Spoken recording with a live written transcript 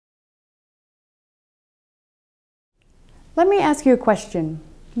Let me ask you a question.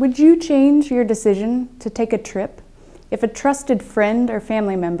 Would you change your decision to take a trip if a trusted friend or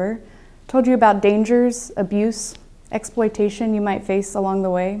family member told you about dangers, abuse, exploitation you might face along the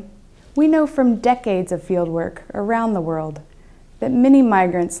way? We know from decades of fieldwork around the world that many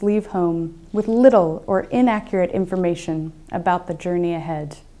migrants leave home with little or inaccurate information about the journey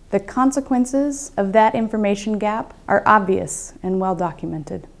ahead. The consequences of that information gap are obvious and well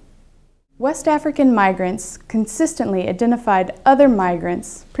documented. West African migrants consistently identified other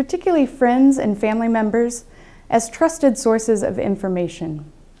migrants, particularly friends and family members, as trusted sources of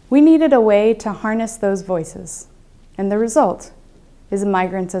information. We needed a way to harness those voices, and the result is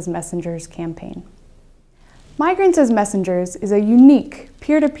Migrants as Messengers campaign. Migrants as Messengers is a unique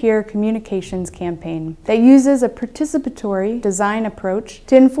peer-to-peer communications campaign that uses a participatory design approach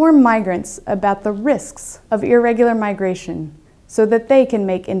to inform migrants about the risks of irregular migration so that they can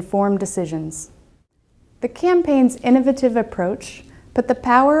make informed decisions. The campaign's innovative approach put the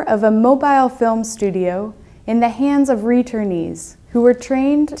power of a mobile film studio in the hands of returnees who were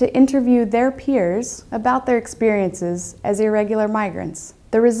trained to interview their peers about their experiences as irregular migrants.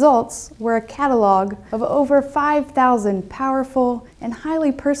 The results were a catalog of over 5,000 powerful and highly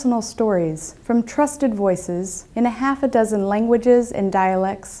personal stories from trusted voices in a half a dozen languages and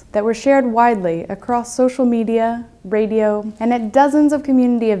dialects that were shared widely across social media, radio, and at dozens of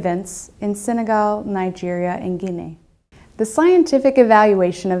community events in Senegal, Nigeria, and Guinea. The scientific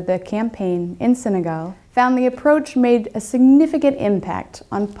evaluation of the campaign in Senegal found the approach made a significant impact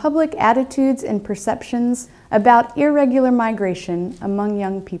on public attitudes and perceptions about irregular migration among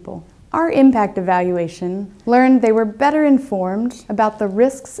young people. Our impact evaluation learned they were better informed about the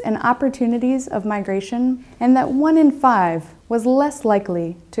risks and opportunities of migration, and that 1 in 5 was less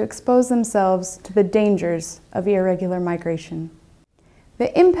likely to expose themselves to the dangers of irregular migration.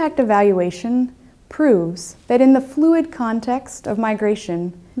 The impact evaluation proves that in the fluid context of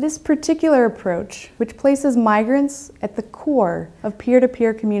migration, this particular approach, which places migrants at the core of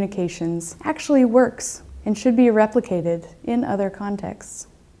peer-to-peer communications, actually works and should be replicated in other contexts.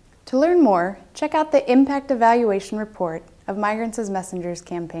 To learn more, check out the Impact Evaluation Report of Migrants as Messengers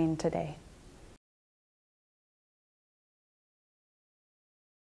campaign today.